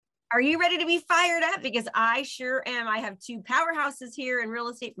Are you ready to be fired up? Because I sure am. I have two powerhouses here in real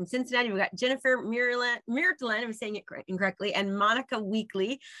estate from Cincinnati. We've got Jennifer Mirtland, I'm saying it incorrectly, and Monica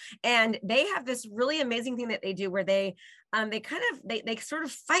Weekly. And they have this really amazing thing that they do where they sort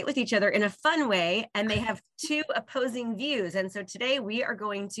of fight with each other in a fun way, and they have two opposing views. And so today we are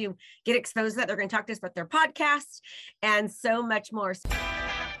going to get exposed to that. They're going to talk to us about their podcast and so much more.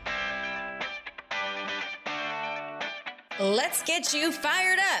 Let's get you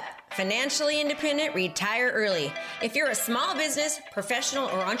fired up. Financially independent, retire early. If you're a small business, professional,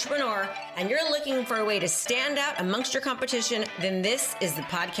 or entrepreneur, and you're looking for a way to stand out amongst your competition, then this is the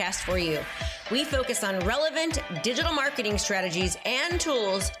podcast for you. We focus on relevant digital marketing strategies and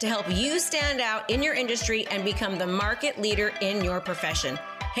tools to help you stand out in your industry and become the market leader in your profession.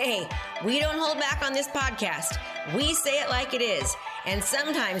 Hey, we don't hold back on this podcast. We say it like it is. And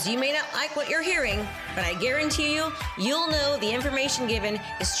sometimes you may not like what you're hearing, but I guarantee you'll know the information given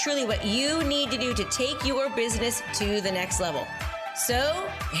is truly what you need to do to take your business to the next level. So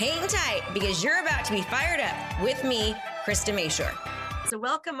hang tight because you're about to be fired up with me, Krista Mashore. So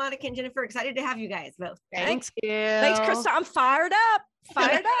welcome, Monica and Jennifer. Excited to have you guys both. Thank you. Thanks, Krista. I'm fired up.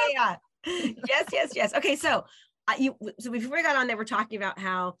 Yeah. Yes. Okay, so before we got on, they were talking about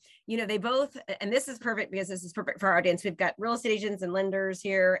how, they both, and this is perfect because this is perfect for our audience. We've got real estate agents and lenders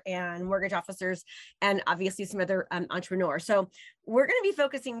here and mortgage officers and obviously some other entrepreneurs. So we're going to be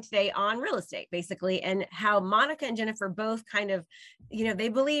focusing today on real estate basically, and how Monica and Jennifer both kind of, they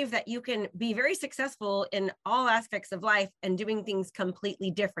believe that you can be very successful in all aspects of life and doing things completely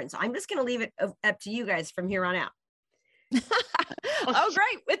different. So I'm just going to leave it up to you guys from here on out. Oh,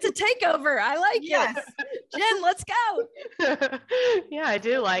 great. It's a takeover. I like it. Jen, let's go. Yeah, I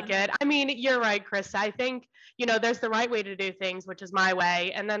do like it. I mean, you're right, Chris. I think, there's the right way to do things, which is my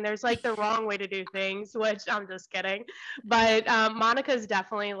way. And then there's like the wrong way to do things, which I'm just kidding. But Monica's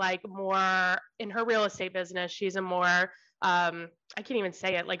definitely like more in her real estate business. She's a more I can't even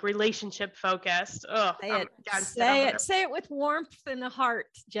say it, like relationship focused. Oh, say it with warmth and a heart,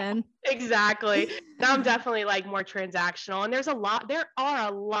 Jen. Exactly. And I'm definitely like more transactional. And there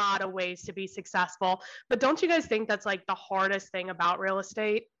are a lot of ways to be successful, but don't you guys think that's like the hardest thing about real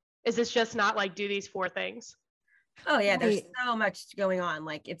estate? Is it's just not like do these 4 things? Oh yeah. There's so much going on.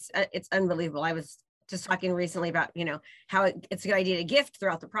 Like it's unbelievable. I was just talking recently about, how it's a good idea to gift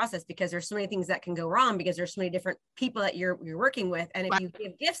throughout the process because there's so many things that can go wrong because there's so many different people that you're working with. And if you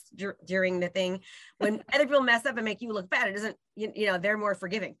give gifts during the thing, when other people mess up and make you look bad, it doesn't, they're more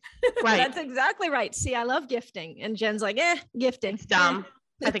forgiving. Right. That's exactly right. See, I love gifting. And Jen's like, gifting. It's dumb.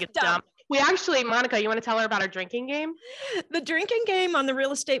 I think it's dumb. We actually, Monica, you want to tell her about our drinking game? The drinking game on the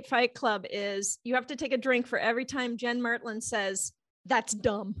Real Estate Fight Club is you have to take a drink for every time Jen Mirtland says, "That's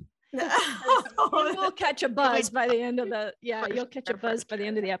dumb." You'll catch a buzz by the end of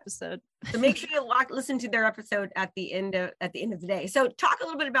the episode. So make sure you listen to their episode at the end of the day. So talk a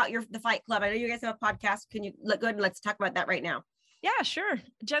little bit about the Fight Club. I know you guys have a podcast. Can you go ahead and let's talk about that right now? Yeah, sure.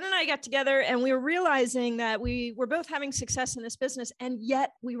 Jen and I got together and we were realizing that we were both having success in this business and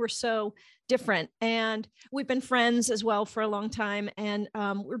yet we were so different. And we've been friends as well for a long time. And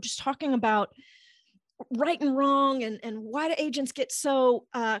we're just talking about right and wrong and why do agents get so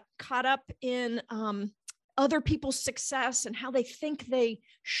caught up in other people's success and how they think they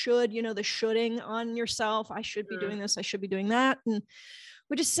should, the shoulding on yourself. I should be doing this. I should be doing that. And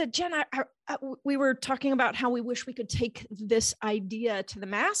we just said, Jen, we were talking about how we wish we could take this idea to the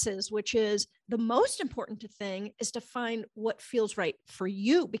masses, which is the most important thing is to find what feels right for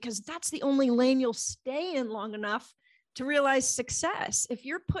you, because that's the only lane you'll stay in long enough to realize success. If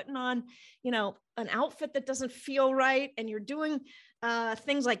you're putting on, an outfit that doesn't feel right and you're doing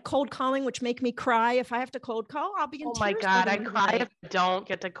things like cold calling, which make me cry. If I have to cold call, I'll be in tears. Oh my God, I cry if I don't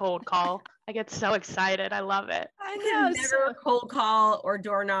get to cold call. I get so excited. I love it. I know. Never cold call or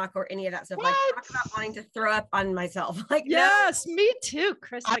door knock or any of that stuff. What? Like talk about wanting to throw up on myself. Like yes, no. Me too,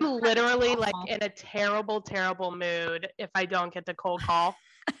 Chris. I'm literally like in a terrible, terrible mood if I don't get to cold call.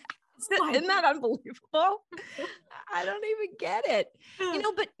 Isn't that unbelievable? I don't even get it.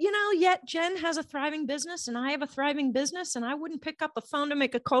 Yet Jen has a thriving business and I have a thriving business and I wouldn't pick up a phone to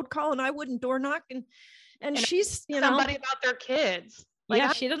make a cold call and I wouldn't door knock and she's, somebody about their kids.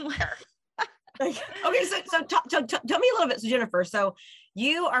 She doesn't care. Okay. So tell me a little bit, Jennifer. So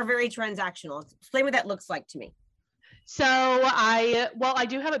you are very transactional. Explain what that looks like to me. So I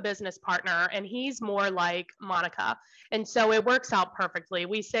do have a business partner and he's more like Monica. And so it works out perfectly.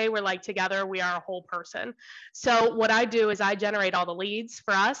 We say we're like together, we are a whole person. So what I do is I generate all the leads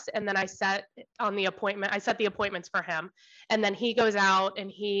for us. And then I set the appointments for him. And then he goes out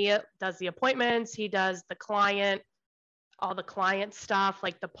and he does the appointments. He does the client all the client stuff,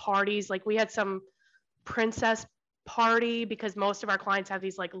 like the parties. Like we had some princess party because most of our clients have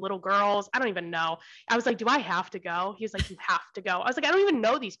these like little girls. I don't even know. I was like, do I have to go? He was like, you have to go. I was like, I don't even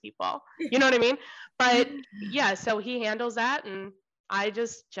know these people. You know what I mean? But yeah, so he handles that and I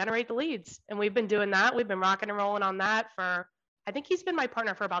just generate the leads. And we've been doing that. We've been rocking and rolling on that for, I think he's been my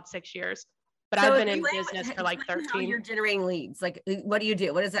partner for about 6 years, but So I've been in explain business for like how 13. you're generating leads. Like, what do you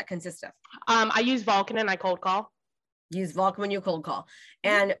do? What does that consist of? I use Vulcan and I cold call. Use Vulcan when you cold call.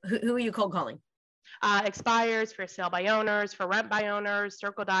 And who are you cold calling? Expires, for sale by owners, for rent by owners,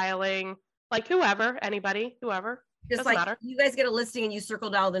 circle dialing, like whoever, anybody, whoever. Just Doesn't like matter. you guys get a listing and you circle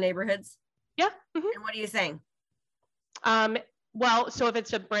dial the neighborhoods. Yeah. And what are you saying? Well, so if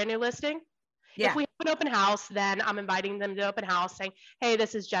it's a brand new listing, if we have an open house, then I'm inviting them to open house saying, hey,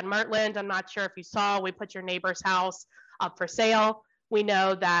 this is Jen Mertland. I'm not sure if you saw, we put your neighbor's house up for sale. We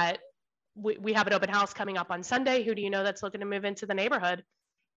know that we have an open house coming up on Sunday. Who do you know that's looking to move into the neighborhood?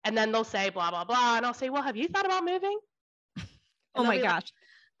 And then they'll say blah, blah, blah. And I'll say, well, have you thought about moving? Oh my gosh.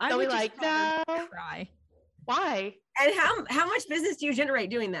 I would like, no. Cry. Why? And how much business do you generate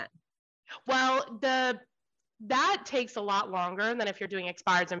doing that? Well, that takes a lot longer than if you're doing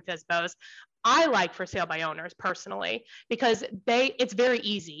expireds and FSBOs. I like for sale by owners personally, because it's very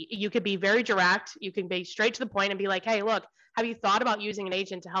easy. You could be very direct. You can be straight to the point and be like, hey, look, have you thought about using an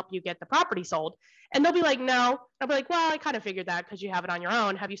agent to help you get the property sold? And they'll be like, no. I'll be like, well, I kind of figured that because you have it on your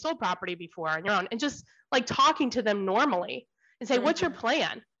own. Have you sold property before on your own? And just like talking to them normally and say, what's your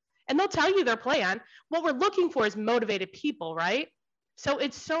plan? And they'll tell you their plan. What we're looking for is motivated people, right? So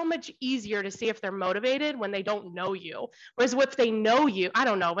it's so much easier to see if they're motivated when they don't know you. Whereas if they know you, I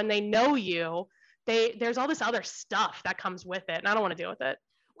don't know, when they know you, there's all this other stuff that comes with it. And I don't want to deal with it.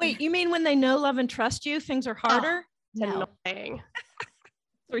 Wait, you mean when they know, love, and trust you, things are harder? It's annoying.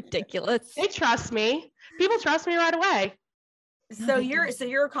 It's ridiculous. They trust me. People trust me right away. So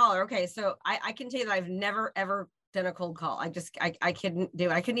you're a caller. Okay. So I can tell you that I've never, ever done a cold call. I couldn't do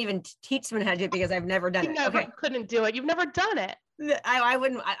it. I couldn't even teach someone how to do it because I've never done it. Okay. Couldn't do it. You've never done it. I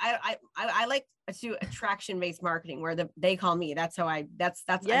wouldn't. I like to do attraction-based marketing where they call me. That's how that's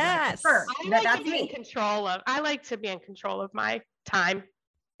yes. I like to be in control of my time.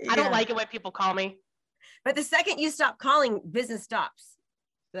 I don't like it when people call me. But the second you stop calling, business stops.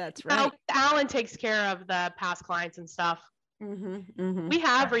 That's right. Alan takes care of the past clients and stuff. We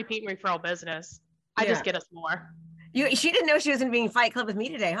have repeat and referral business. I just get us more. She didn't know she was going to be in Fight Club with me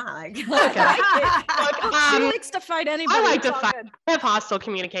today, huh? Like, she likes to fight anybody. I like to fight. I have hostile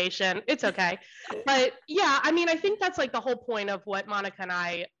communication. It's okay. But yeah, I mean, I think that's like the whole point of what Monica and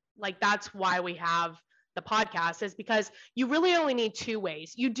I, like, that's why we have the podcast, is because you really only need two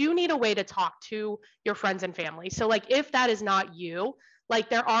ways. You do need a way to talk to your friends and family. So like, if that is not you, like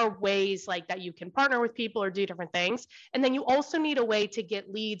there are ways like that you can partner with people or do different things. And then you also need a way to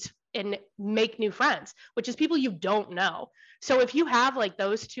get leads and make new friends, which is people you don't know. So if you have like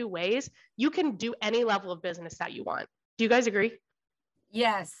those two ways, you can do any level of business that you want. Do you guys agree?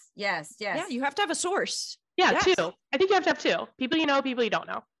 Yes. Yeah, you have to have a source. Yeah, yes. Two. I think you have to have two. People you know, people you don't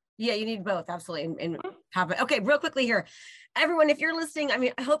know. Yeah, you need both, absolutely. And okay, real quickly here. Everyone, if you're listening, I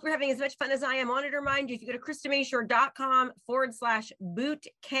mean, I hope you're having as much fun as I am. I wanted to remind you, if you go to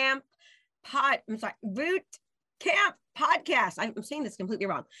KristaMashore.com/bootcamp podcast. I'm saying this completely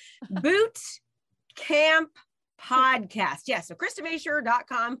wrong. Boot Camp Podcast. Yeah. So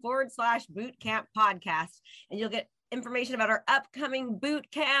KristaMashore.com/bootcamp podcast. And you'll get information about our upcoming boot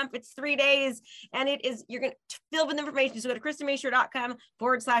camp. It's 3 days and you're going to fill with information. So go to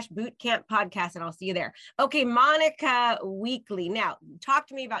KristaMashore.com/bootcamp podcast and I'll see you there. Okay. Monica Weekly. Now talk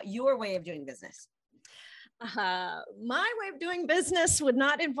to me about your way of doing business. My way of doing business would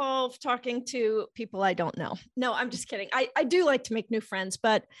not involve talking to people I don't know. No, I'm just kidding. I do like to make new friends,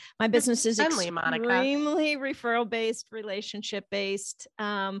 but my business is extremely referral-based, relationship-based.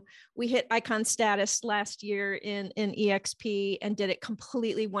 We hit icon status last year in EXP and did it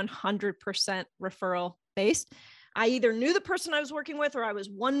completely 100% referral-based. I either knew the person I was working with or I was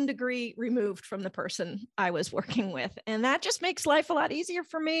 1 degree removed from the person I was working with. And that just makes life a lot easier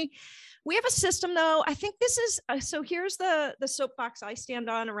for me. We have a system though. I think this is, so here's the soapbox I stand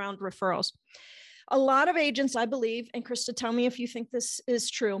on around referrals. A lot of agents, I believe, and Krista, tell me if you think this is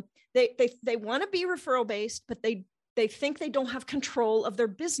true. They want to be referral based, but they think they don't have control of their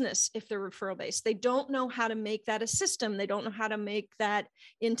business if they're referral based. They don't know how to make that a system. They don't know how to make that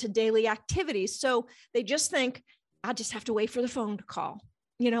into daily activities. So they just think, I just have to wait for the phone to call.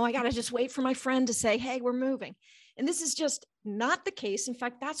 I got to just wait for my friend to say, hey, we're moving. And this is just not the case. In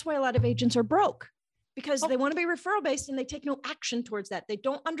fact, that's why a lot of agents are broke. because they want to be referral based and they take no action towards that. They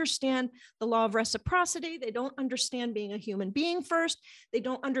don't understand the law of reciprocity. They don't understand being a human being first. They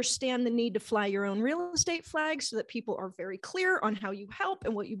don't understand the need to fly your own real estate flag so that people are very clear on how you help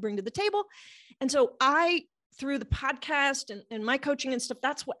and what you bring to the table. And so through the podcast and my coaching and stuff,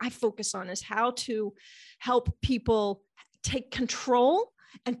 that's what I focus on, is how to help people take control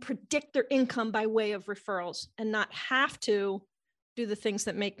and predict their income by way of referrals and not have to do the things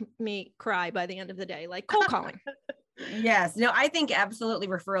that make me cry by the end of the day, like cold calling. Yes. No, I think absolutely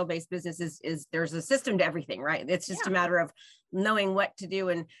referral-based business is there's a system to everything, right? It's just a matter of knowing what to do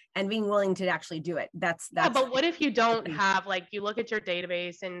and being willing to actually do it. That's but what if you don't have, like, you look at your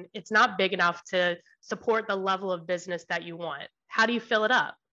database and it's not big enough to support the level of business that you want? How do you fill it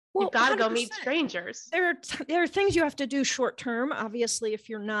up? Well, you've got to go 100%. meet strangers. There are things you have to do short term. Obviously, if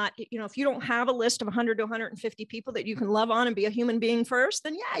you're not, if you don't have a list of 100 to 150 people that you can love on and be a human being first,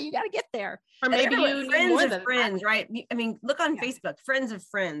 then yeah, you got to get there. Or maybe you need more than friends, that. right? I mean, look on Facebook, friends of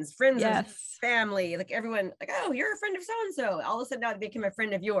friends of family, like everyone, like, oh, you're a friend of so-and-so. All of a sudden now they become a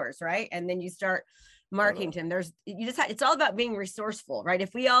friend of yours, right? And then you start marketing to them. It's all about being resourceful, right?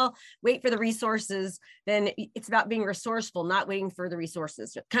 If we all wait for the resources, then it's about being resourceful, not waiting for the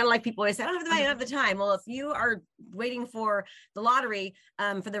resources. Kind of like people always say, I don't have the money, I don't have the time. Well, if you are waiting for the lottery,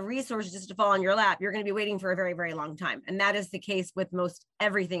 for the resources just to fall in your lap, you're going to be waiting for a very, very long time. And that is the case with most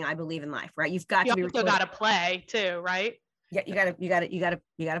everything I believe in life, right? You've got to be also got to play too, right? Yeah, you got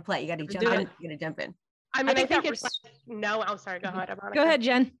to play. You got to jump in. I mean, I think it's I'm sorry. Go ahead, Monica. Go ahead,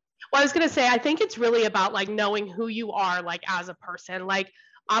 Jen. Well, I was going to say, I think it's really about like knowing who you are, like as a person. Like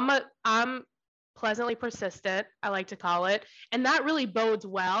I'm pleasantly persistent, I like to call it. And that really bodes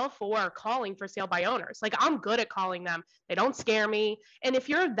well for calling for sale by owners. Like I'm good at calling them. They don't scare me. And if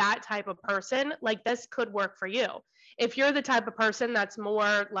you're that type of person, like this could work for you. If you're the type of person that's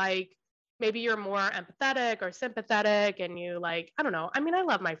more like, maybe you're more empathetic or sympathetic and you like, I don't know. I mean, I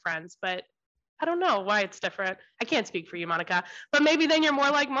love my friends, but I don't know why it's different. I can't speak for you, Monica, but maybe then you're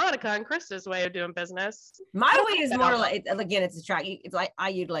more like Monica and Krista's way of doing business. My way is more like, again, it's like I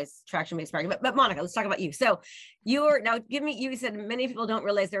utilize traction-based marketing, but Monica, let's talk about you. So you said many people don't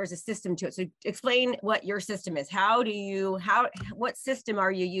realize there is a system to it. So explain what your system is. What system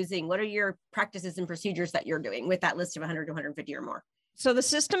are you using? What are your practices and procedures that you're doing with that list of 100 to 150 or more? So the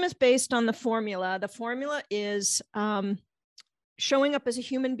system is based on the formula. The formula is showing up as a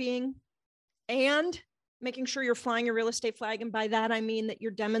human being, and making sure you're flying your real estate flag. And by that, I mean that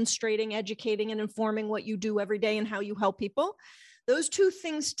you're demonstrating, educating, and informing what you do every day and how you help people. Those two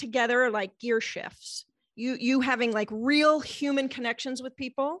things together are like gear shifts. You having like real human connections with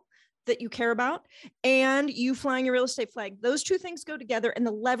people that you care about, and you flying your real estate flag. Those two things go together, and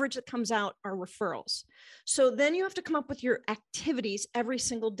the leverage that comes out are referrals. So then you have to come up with your activities every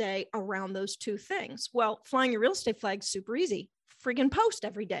single day around those two things. Well, flying your real estate flag is super easy. Friggin' post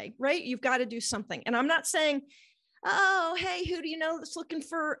every day, right? You've got to do something. And I'm not saying, oh, hey, who do you know that's looking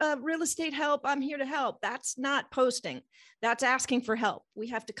for real estate help? I'm here to help. That's not posting. That's asking for help. We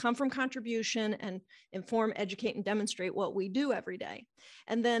have to come from contribution and inform, educate, and demonstrate what we do every day.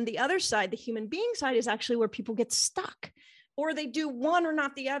 And then the other side, the human being side, is actually where people get stuck, or they do one or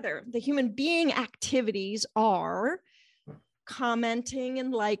not the other. The human being activities are commenting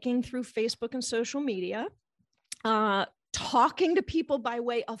and liking through Facebook and social media, talking to people by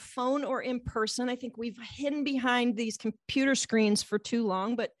way of phone or in person. I think we've hidden behind these computer screens for too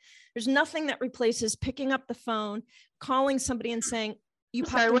long, but there's nothing that replaces picking up the phone, calling somebody and saying, you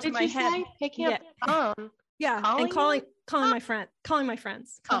popped into my head. Picking up the phone. Yeah. And calling my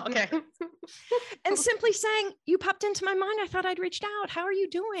friends. Oh, okay. And simply saying, you popped into my mind. I thought I'd reached out. How are you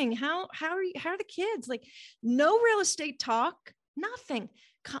doing? How are the kids? Like, no real estate talk, nothing.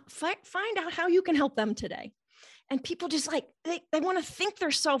 Find out how you can help them today. And people just like, they want to think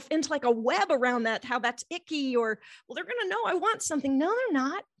themselves into like a web around that, how that's icky, or, well, they're going to know I want something. No, they're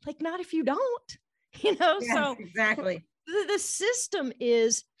not. Like, not if you don't, Yes, so exactly. The system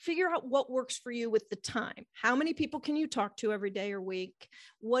is figure out what works for you with the time. How many people can you talk to every day or week?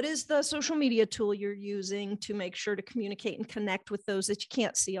 What is the social media tool you're using to make sure to communicate and connect with those that you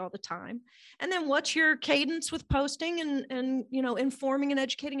can't see all the time? And then what's your cadence with posting and informing and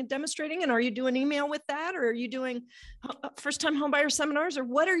educating and demonstrating? And are you doing email with that? Or are you doing first-time homebuyer seminars? Or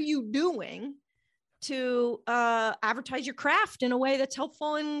what are you doing to advertise your craft in a way that's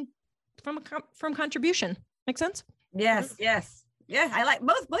helpful and from contribution? Make sense? Yes. Yeah, I like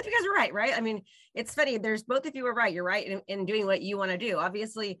both you guys are right? I mean, it's funny. There's both of you are right. You're right in doing what you want to do.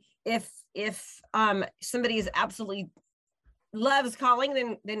 Obviously, if somebody is absolutely loves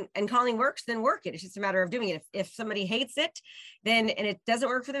calling, then and calling works, then work it. It's just a matter of doing it. If somebody hates it, then and it doesn't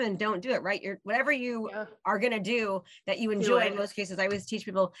work for them, then don't do it, right? Whatever you are going to do that you enjoy. In most cases, I always teach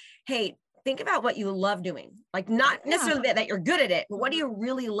people, hey, think about what you love doing. Like not necessarily that you're good at it, but what do you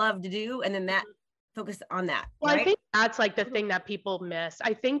really love to do? And then that focus on that. Well, right? I think that's like the thing that people miss.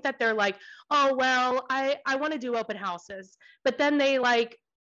 I think that they're like, oh, well, I want to do open houses, but then they like,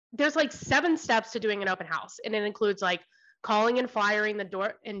 there's like 7 steps to doing an open house. And it includes like calling and flyering the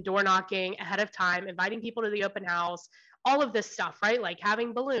door and door knocking ahead of time, inviting people to the open house, all of this stuff, right? Like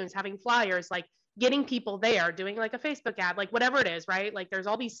having balloons, having flyers, like getting people there, doing like a Facebook ad, like whatever it is, right? Like there's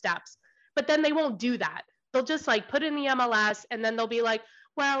all these steps, but then they won't do that. They'll just like put in the MLS and then they'll be like,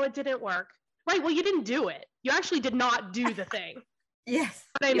 well, it didn't work. Right. Well, you didn't do it. You actually did not do the thing. Yes.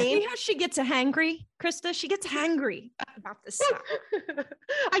 What I mean, you see how she gets hangry, Krista? She gets hangry about this stuff.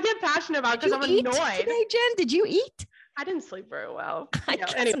 I get passionate about because I'm annoyed. Today, Jen, did you eat? I didn't sleep very well.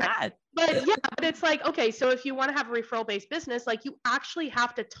 Anyway. But yeah, but it's like, okay, so if you want to have a referral-based business, like you actually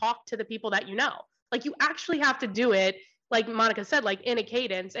have to talk to the people that you know. Like you actually have to do it, like Monica said, like in a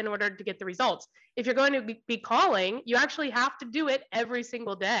cadence in order to get the results. If you're going to be calling, you actually have to do it every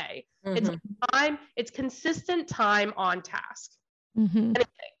single day. It's time, it's consistent time on task.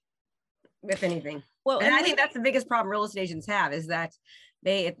 If anything. Well, and I think that's the biggest problem real estate agents have is that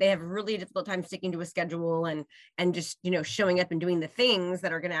they have a really difficult time sticking to a schedule and just, showing up and doing the things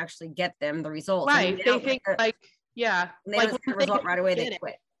that are going to actually get them the results. Right. They think like, yeah. They don't see the result right away, they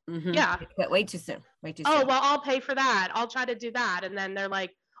quit. Yeah. They quit way too soon. Oh, well, I'll pay for that. I'll try to do that. And then they're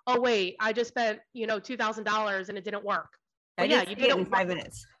like, oh, wait, I just spent, $2,000 and it didn't work. Well, you did it in 5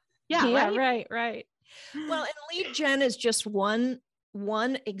 minutes. Yeah. Right. Well, and Lead Gen is just one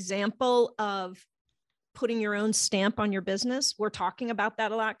example of putting your own stamp on your business. We're talking about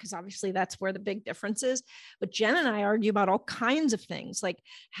that a lot because obviously that's where the big difference is. But Jen and I argue about all kinds of things like,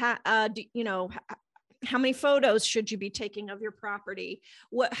 how many photos should you be taking of your property?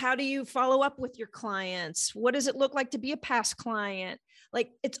 How do you follow up with your clients? What does it look like to be a past client?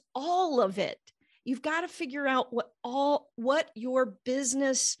 Like it's all of it. You've got to figure out what your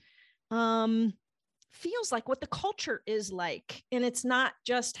business feels like, what the culture is like. And it's not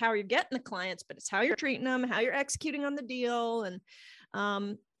just how you're getting the clients, but it's how you're treating them, how you're executing on the deal. And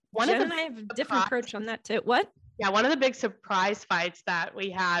Jen and I have a different approach on that too. What? Yeah, one of the big surprise fights that we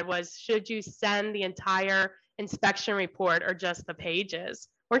had was, should you send the entire inspection report or just the pages?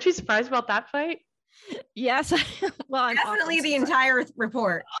 Weren't you surprised about that fight? Yes. Well, I'm definitely the entire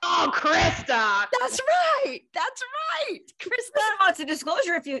report. Oh, Krista. That's right. Krista. It's a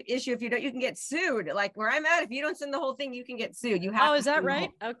disclosure issue. If you don't, you can get sued. Like where I'm at, if you don't send the whole thing, you can get sued. You have. Oh, is that right?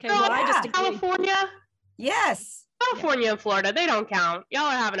 Okay. Oh, well, I just agree. California. Yes. California and Florida, they don't count. Y'all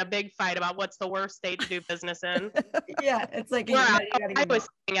are having a big fight about what's the worst state to do business in. Yeah, it's like I was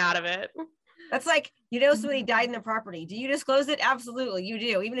staying out of it. That's like, somebody died in the property. Do you disclose it? Absolutely, you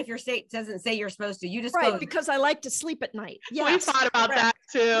do. Even if your state doesn't say you're supposed to, you disclose. Right, because I like to sleep at night. Yeah, we thought about that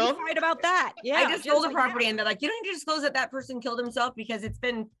too. We fight about that. Yeah, I just sold a property and they're like, you don't need to disclose that person killed himself because it's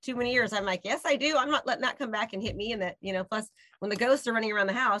been too many years. I'm like, yes, I do. I'm not letting that come back and hit me. And that, plus when the ghosts are running around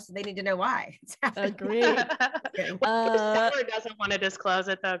the house, they need to know why. Agreed. The seller doesn't want to disclose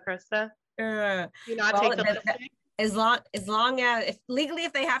it though, Krista. Do not take the listing? As long as if legally,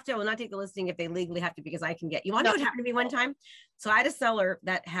 if they have to, I will not take the listing if they legally have to, because I can get, you want to know what happened to me one time? So I had a seller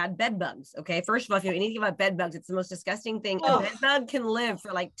that had bed bugs. Okay. First of all, if you know anything about bed bugs, it's the most disgusting thing. A bed bug can live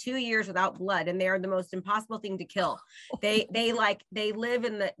for like 2 years without blood, and they are the most impossible thing to kill. They live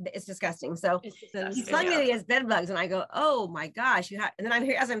in it's disgusting. So he's telling me that he has bed bugs, and I go, oh my gosh, and then I'm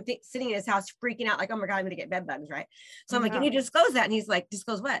here as I'm sitting in his house freaking out, like, oh my God, I'm gonna get bed bugs, right? So I'm like, can you disclose that? And he's like,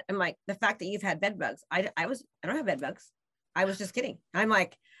 disclose what? I'm like, the fact that you've had bed bugs. I don't have bed bugs. I was just kidding. I'm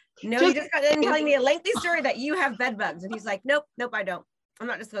like, no, you just got in telling me a lengthy story that you have bed bugs. And he's like, nope, I don't. I'm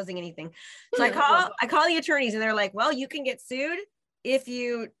not disclosing anything. So I call the attorneys, and they're like, well, you can get sued if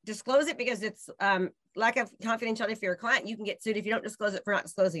you disclose it because it's lack of confidentiality for your client. You can get sued if you don't disclose it for not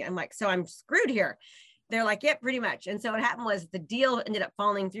disclosing it. I'm like, so I'm screwed here. They're like, yep, pretty much. And so what happened was the deal ended up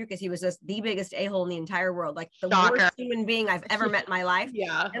falling through because he was just the biggest a-hole in the entire world, like the worst human being I've ever met in my life.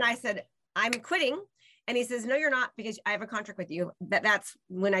 Yeah. And I said, I'm quitting. And he says, no, you're not, because I have a contract with you. That's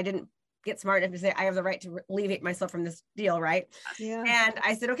when I didn't get smart enough to say I have the right to alleviate myself from this deal, right? Yeah. And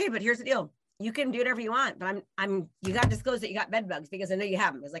I said, okay, but here's the deal. You can do whatever you want, but you got to disclose that you got bed bugs because I know you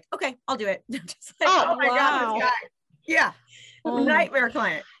have them. It's like, okay, I'll do it. Just like, oh my God, this guy. Yeah. Nightmare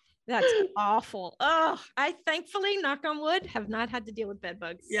client. That's awful. Oh, I thankfully, knock on wood, have not had to deal with bed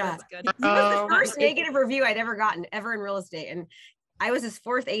bugs. Yeah. That's good. He was the first negative review I'd ever gotten ever in real estate. And I was his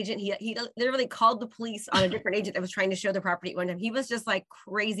fourth agent. He literally called the police on a different agent that was trying to show the property one time. He was just like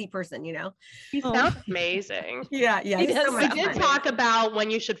crazy person, you know? He sounds amazing. Yeah. He does. So We did talk about when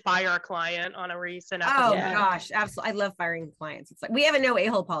you should fire a client on a recent episode. Oh gosh, absolutely. I love firing clients. It's like, we have a no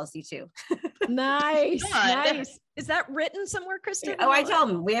a-hole policy too. Nice. Nice. Is that written somewhere, Kristen? Oh, I tell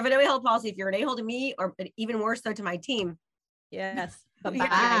them we have a no a-hole policy. If you're an a-hole to me, or even worse so to my team. Yes.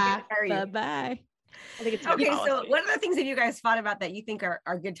 Bye-bye. Bye-bye. I think it's Okay, so what other things have you guys thought about that you think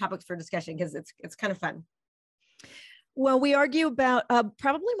are good topics for discussion? Because it's kind of fun. Well, we argue about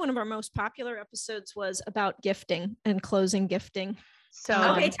probably one of our most popular episodes was about gifting and closing gifting.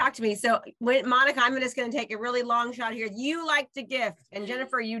 So okay, talk to me. So when Monica, I'm just going to take a really long shot here. You like to gift, and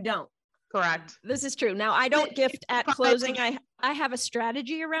Jennifer, you don't. correct. This is true. Now, I don't gift at closing. I have a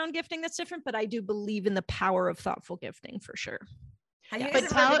strategy around gifting that's different, but I do believe in the power of thoughtful gifting for sure. Have you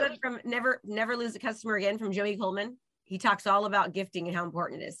guys ever heard from Never Lose a Customer Again from Joey Coleman? He talks all about gifting and how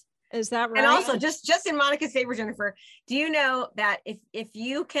important it is. Is that right? And also, just in Monica's favor, Jennifer, do you know that if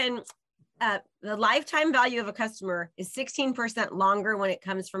you can, the lifetime value of a customer is 16% longer when it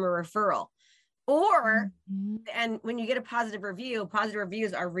comes from a referral, or and when you get a positive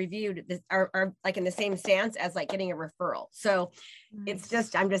reviews are reviewed are like in the same stance as like getting a referral. So it's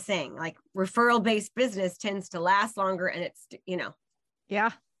just, I'm just saying, like, referral based business tends to last longer, and it's, you know.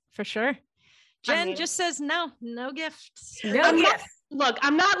 Yeah, for sure. Jen just says no gifts. No gifts. Look,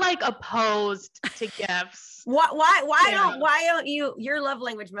 I'm not like opposed to gifts. Why don't you, your love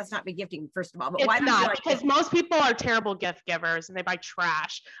language must not be gifting, first of all, but It's why not, like because most people are terrible gift givers and they buy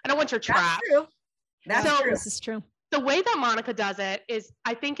trash. I don't want your trash. That's true. This is true. The way that Monica does it is,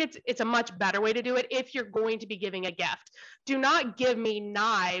 I think it's a much better way to do it if you're going to be giving a gift. Do not give me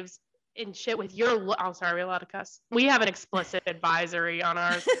knives and shit with your, oh, sorry, we're allowed to cuss. We have an explicit advisory on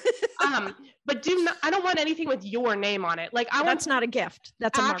ours. But I don't want anything with your name on it. Like, that's not a gift.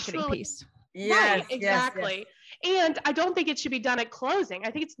 That's a marketing piece. Yes, right, exactly. Yes. And I don't think it should be done at closing.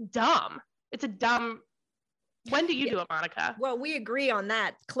 I think it's dumb. It's a dumb. When do you do it, Monica? Well, we agree on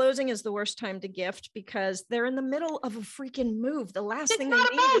that. Closing is the worst time to gift because they're in the middle of a freaking move. The last thing they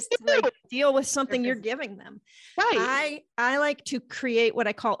need is to like deal with something you're giving them. Right. I like to create what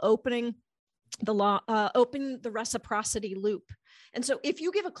I call open the reciprocity loop. And so if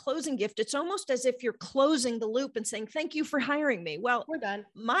you give a closing gift, it's almost as if you're closing the loop and saying, thank you for hiring me. Well, we're done.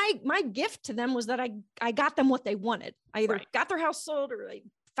 My gift to them was that I got them what they wanted. I either got their house sold or I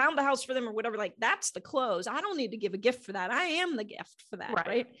found the house for them or whatever. Like, that's the close. I don't need to give a gift for that. I am the gift for that.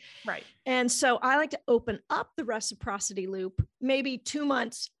 Right. And so I like to open up the reciprocity loop, maybe 2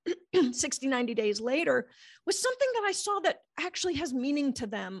 months, 60, 90 days later, with something that I saw that actually has meaning to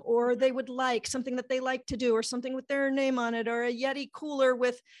them, or they would like something that they like to do, or something with their name on it, or a Yeti cooler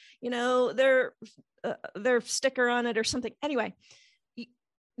with, their sticker on it or something. Anyway,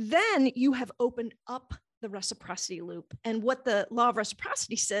 then you have opened up the reciprocity loop. And what the law of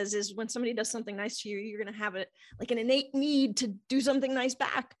reciprocity says is when somebody does something nice to you, you're going to have it like an innate need to do something nice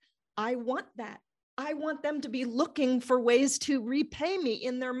back. I want that. I want them to be looking for ways to repay me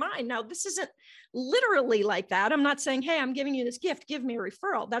in their mind. Now, this isn't literally like that. I'm not saying, hey, I'm giving you this gift, give me a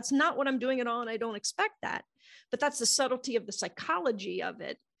referral. That's not what I'm doing at all. And I don't expect that. But that's the subtlety of the psychology of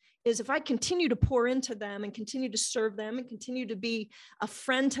it, is if I continue to pour into them and continue to serve them and continue to be a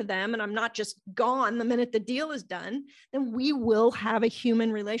friend to them, and I'm not just gone the minute the deal is done, then we will have a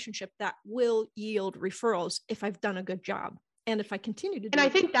human relationship that will yield referrals if I've done a good job. And if I continue to do I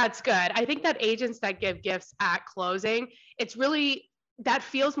think that's good. I think that agents that give gifts at closing, it's really, that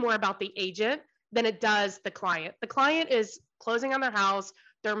feels more about the agent than it does the client. The client is closing on their house.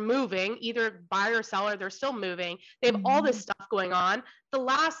 They're moving, either buyer or seller, they're still moving. They have all this stuff going on. The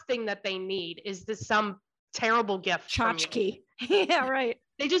last thing that they need is some terrible gift. Tchotchke. Yeah, right.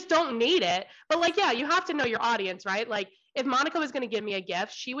 They just don't need it. But like, yeah, you have to know your audience, right? Like, if Monica was going to give me a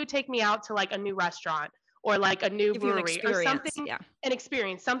gift, she would take me out to like a new restaurant or like a new brewery or something, an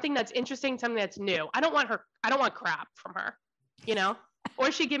experience, something that's interesting, something that's new. I don't want crap from her,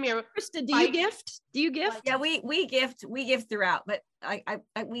 or she'd give me a. Krista, do you gift? Do you gift? Yeah, we gift throughout, but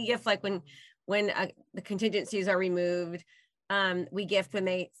we gift like when the contingencies are removed. We gift when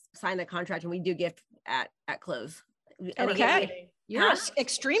they sign the contract, and we do gift at close. Okay. You're an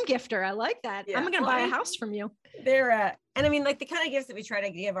extreme gifter. I like that. Yeah. I'm going to buy a house from you. They're, and I mean, like the kind of gifts that we try to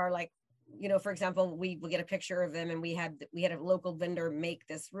give are like, for example, we will get a picture of them, and we had a local vendor make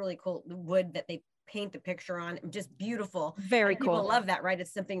this really cool wood that paint the picture on. Just beautiful. Very cool. People love that, right?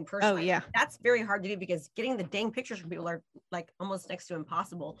 It's something personal. Oh yeah. That's very hard to do because getting the dang pictures from people are like almost next to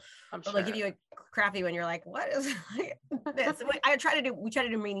impossible. Or they give you a crappy one. You're like, what is this? We try to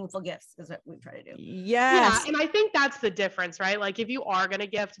do meaningful gifts is what we try to do. Yes. Yeah, and I think that's the difference, right? Like if you are going to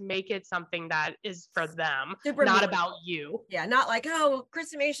gift, make it something that is for them, Super not meaningful. about you. Yeah, not like, oh,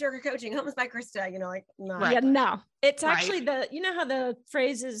 Krista Maysugar coaching, homes by Krista, like, no. Yeah, no. It's Right. actually you know how the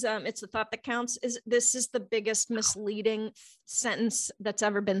phrase is, it's the thought that counts. This is the biggest misleading sentence that's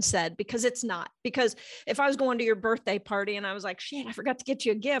ever been said, because it's not. Because if I was going to your birthday party and I was like, shit, I forgot to get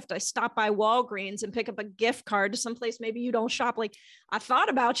you a gift, I stop by Walgreens and pick up a gift card to someplace maybe you don't shop. Like, I thought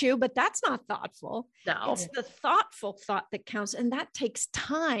about you, but that's not thoughtful. No. It's the thoughtful thought that counts. And that takes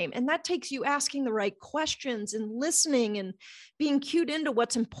time. And that takes you asking the right questions and listening and being cued into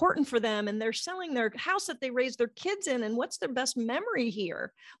what's important for them. And they're selling their house that they raised their kids in. And what's their best memory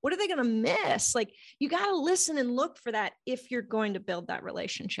here? What are they going to miss? Like, you got to listen and look for that if you're going to build that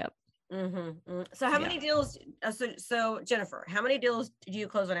relationship. Mm-hmm. So how many deals? So Jennifer, how many deals do you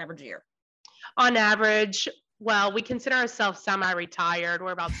close on average a year? On average, well, we consider ourselves semi-retired.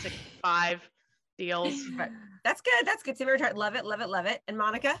 We're about 65 deals. Right. That's good. That's good. Semi-retired. Love it. Love it. Love it. And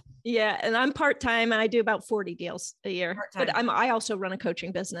Monica? Yeah. And I'm part-time and I do about 40 deals a year, Part-time. but I also run a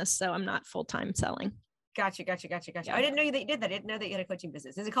coaching business. So I'm not full-time selling. Gotcha. Yeah. I didn't know that you did that. I didn't know that you had a coaching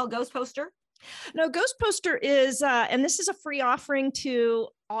business. Is it called Ghost Poster? No, Ghost Poster is, and this is a free offering to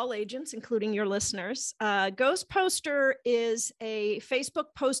all agents, including your listeners. Ghost Poster is a Facebook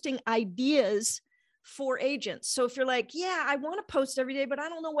posting ideas for agents. So if you're like, yeah, I want to post every day, but I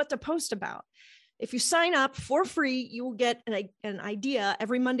don't know what to post about. If you sign up for free, you will get an idea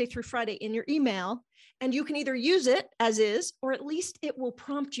every Monday through Friday in your email. And you can either use it as is, or at least it will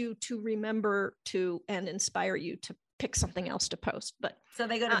prompt you to remember to and inspire you to pick something else to post. But so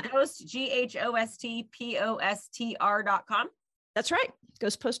they go to Ghost, GHOSTPOSTR.com. That's right.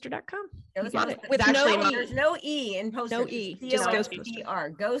 Ghostposter.com. With no E. There's no E in poster. No E. Just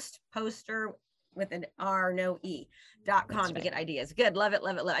Ghostposter. Ghost Poster with an R, no E.com to get ideas. Good. Love it.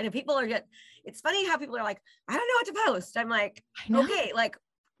 Love it. Love it. I know people it's funny how people are like, I don't know what to post. I'm like, okay, like,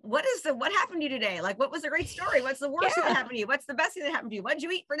 what happened to you today? Like, what was a great story? What's the worst thing that happened to you? What's the best thing that happened to you? What'd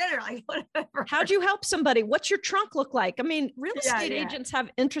you eat for dinner? Like, whatever. How'd you help somebody? What's your trunk look like? I mean, real estate agents have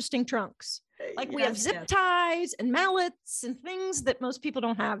interesting trunks. Like we have zip ties and mallets and things that most people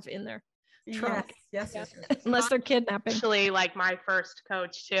don't have in their trunk. Yes. Unless they're kidnapping. Actually, like my first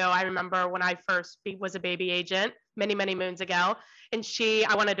coach too. I remember when I first was a baby agent many, many moons ago, and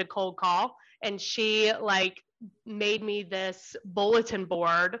I wanted to cold call, and she like made me this bulletin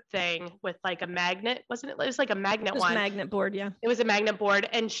board thing with like a magnet, wasn't it? It was like a magnet one. Magnet board, yeah. It was a magnet board,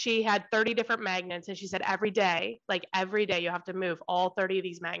 and she had 30 different magnets, and she said every day you have to move all 30 of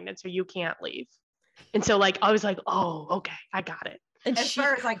these magnets or you can't leave. And so like I was like, oh, okay, I got it. And as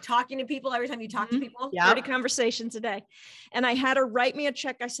far as like talking to people, every time you talk to people, 30 conversations a day. And I had her write me a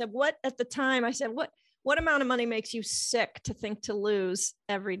check. I said, what amount of money makes you sick to think to lose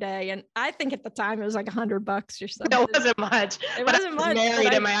every day? And I think at the time it was like $100 or something. It wasn't much. It wasn't much.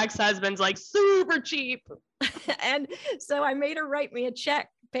 Married, and my ex-husband's like super cheap. And so I made her write me a check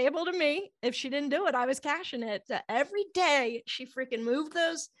payable to me. If she didn't do it, I was cashing it. Every day she freaking moved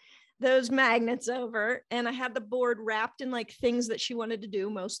those magnets over, and I had the board wrapped in like things that she wanted to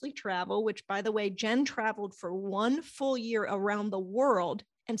do, mostly travel, which by the way, Jen traveled for 1 full year around the world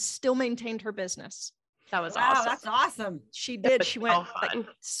and still maintained her business. That was awesome. That's awesome. She did. She went like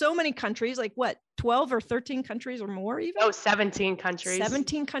so many countries, like what, 12 or 13 countries or more even? Oh, 17 countries.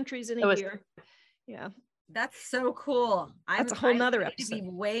 17 countries in a year. Yeah. That's so cool. That's a whole nother episode. To be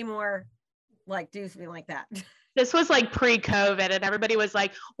way more like do something like that. This was like pre-COVID, and everybody was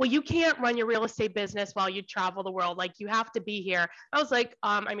like, well, you can't run your real estate business while you travel the world. Like you have to be here. I was like,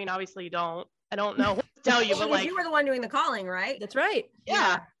 I mean, obviously you don't. I don't know what to tell you, but like you were the one doing the calling, right? That's right.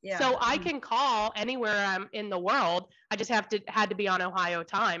 Yeah. So I can call anywhere I'm in the world. I just had to be on Ohio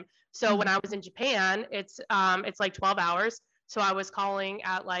time. So when I was in Japan, it's like 12 hours. So I was calling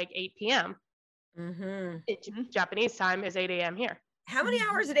at like 8 p.m. Japanese time is 8 a.m. here. How many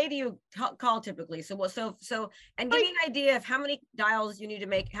hours a day do you call typically? So and give me an idea of how many dials you need to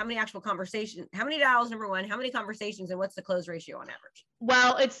make, how many actual conversations, how many dials, number one, how many conversations, and what's the close ratio on average?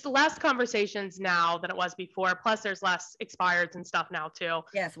 Well, it's less conversations now than it was before. Plus there's less expireds and stuff now too.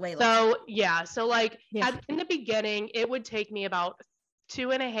 Yes, way less. So yeah. So like in the beginning, it would take me about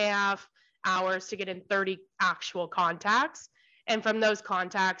 2.5 hours to get in 30 actual contacts. And from those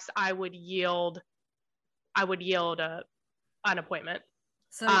contacts, I would yield an appointment.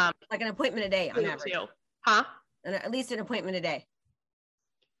 So like an appointment a day on average. Huh? And at least an appointment a day.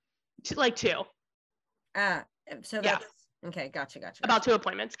 Like 2. So that's okay. Gotcha. About 2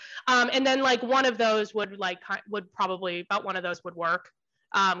 appointments. And then like one of those would probably about one of those would work.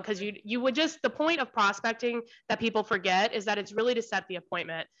 Because you would just, the point of prospecting that people forget is that it's really to set the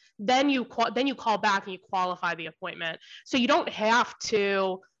appointment. Then you call back and you qualify the appointment. So you don't have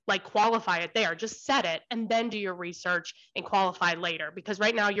to like qualify it there, just set it and then do your research and qualify later, because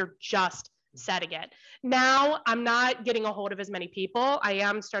right now you're just setting it. Now I'm not getting a hold of as many people. I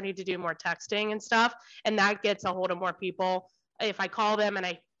am starting to do more texting and stuff, and that gets a hold of more people. If I call them and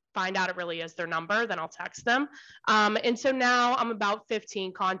I find out it really is their number, then I'll text them. And so now I'm about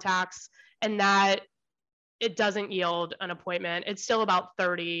 15 contacts, and that it doesn't yield an appointment. It's still about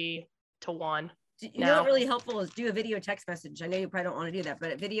 30 to 1. You know what really helpful is do a video text message. I know you probably don't want to do that,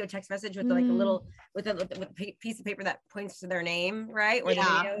 but a video text message with like a little with a piece of paper that points to their name, right? Or the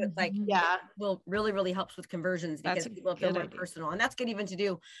video, it's like will really helps with conversions, because people feel more personal. And that's good even to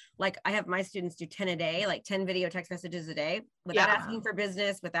do. Like I have my students do 10 a day, like 10 video text messages a day, without asking for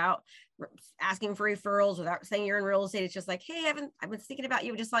business, without asking for referrals, without saying you're in real estate. It's just like, hey, I've been thinking about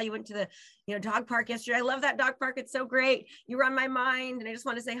you. I just saw you went to the dog park yesterday. I love that dog park. It's so great. You were on my mind, and I just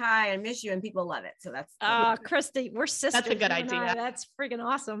want to say hi. I miss you, and people love it. So that's Christy, we're sisters. That's a good idea. That's freaking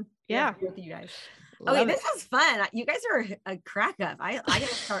awesome. Yeah. With you guys. Okay, this was fun. You guys are a crack up. I gotta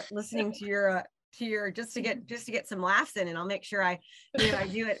start listening to your just to get some laughs in, and I'll make sure I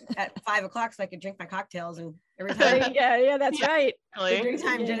do it at 5 o'clock so I can drink my cocktails and every time. yeah, that's right. Every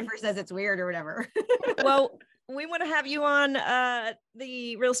time Jennifer says it's weird or whatever. Well, we want to have you on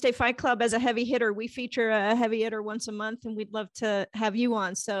the Real Estate Fight Club as a heavy hitter. We feature a heavy hitter once a month, and we'd love to have you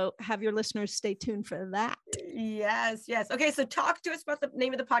on. So have your listeners stay tuned for that. Yes. Okay, so talk to us about the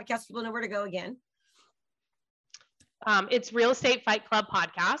name of the podcast. We'll know where to go again. It's Real Estate Fight Club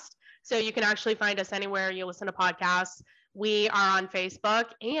Podcast. So you can actually find us anywhere you listen to podcasts. We are on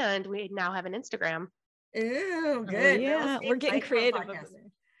Facebook, and we now have an Instagram. Ooh, good. Yeah, we're getting creative.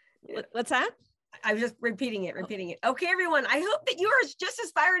 What's that? I was just repeating it. Okay, everyone. I hope that you are just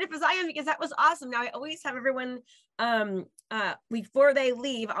as fired up as I am, because that was awesome. Now I always have everyone before they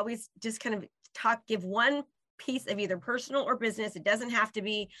leave, always just kind of give one piece of either personal or business. It doesn't have to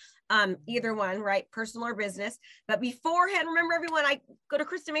be either one, right? Personal or business. But beforehand, remember everyone, I go to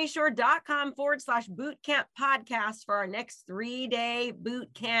KristaMashore.com/bootcamp podcast for our next 3-day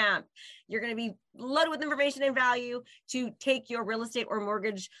boot camp. You're going to be loaded with information and value to take your real estate or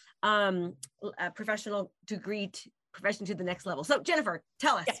mortgage professional profession to the next level. So Jennifer,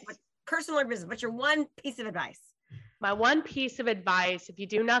 tell us, what, personal or business, what's your one piece of advice? My one piece of advice, if you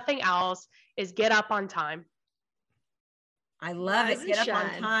do nothing else, is get up on time. I love it. Get up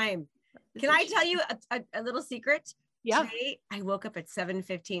on time. Can I tell you a little secret? Yeah. Today, I woke up at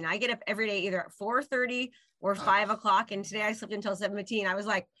 7:15. I get up every day either at 4:30 or 5 o'clock. And today I slept until 7:15. I was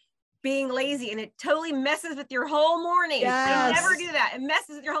like being lazy, and it totally messes with your whole morning. Yes. I never do that. It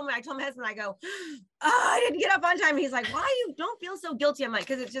messes with your whole morning. I told my husband, I go, I didn't get up on time. He's like, why you don't feel so guilty? I'm like,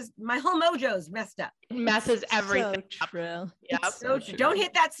 because it's just my whole mojo's messed up. It messes everything so true. Yep. So true. Don't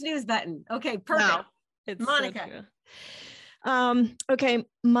hit that snooze button. Okay, perfect. No, it's Monica. So okay,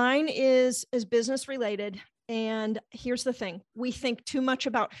 mine is business related. And here's the thing. We think too much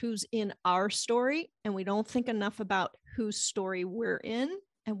about who's in our story, and we don't think enough about whose story we're in.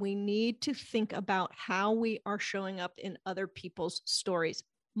 And we need to think about how we are showing up in other people's stories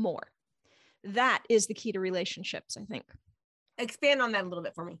more. That is the key to relationships, I think. Expand on that a little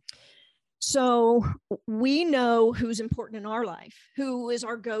bit for me. So we know who's important in our life, who is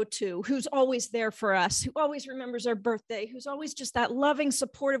our go-to, who's always there for us, who always remembers our birthday, who's always just that loving,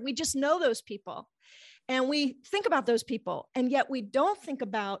 supportive. We just know those people. And we think about those people, and yet we don't think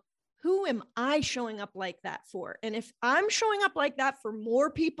about, who am I showing up like that for? And if I'm showing up like that for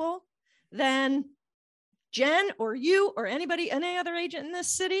more people than Jen or you or anybody, any other agent in this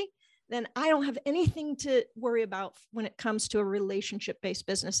city, then I don't have anything to worry about when it comes to a relationship-based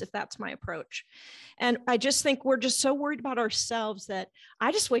business, if that's my approach. And I just think we're just so worried about ourselves that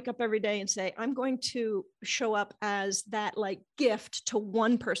I just wake up every day and say, I'm going to show up as that like gift to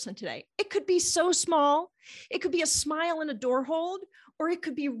one person today. It could be so small. It could be a smile and a door hold, or it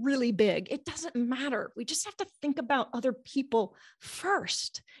could be really big. It doesn't matter. We just have to think about other people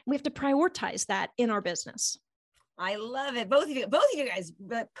first. We have to prioritize that in our business. I love it. Both of you guys,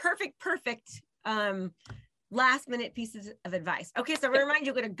 but perfect last minute pieces of advice. Okay. So I'm going to remind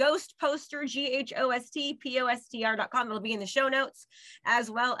you, go to GhostPoster, GhostPostr.com. It'll be in the show notes,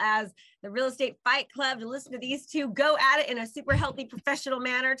 as well as the Real Estate Fight Club, to listen to these two go at it in a super healthy, professional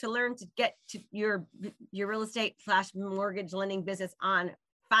manner to learn to get to your real estate / mortgage lending business on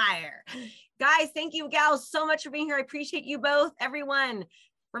fire. Guys, thank you gals so much for being here. I appreciate you both. Everyone,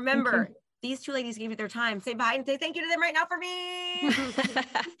 remember, these two ladies gave you their time. Say bye and say thank you to them right now for me.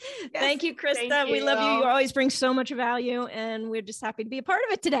 Yes. Thank you, Krista. Thank we love you. You always bring so much value, and we're just happy to be a part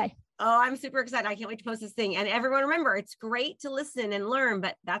of it today. Oh, I'm super excited. I can't wait to post this thing. And everyone, remember, it's great to listen and learn,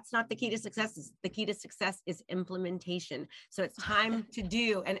 but that's not the key to success. The key to success is implementation. So it's time to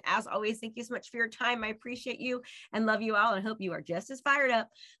do. And as always, thank you so much for your time. I appreciate you and love you all. And I hope you are just as fired up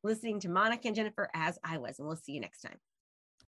listening to Monica and Jennifer as I was. And we'll see you next time.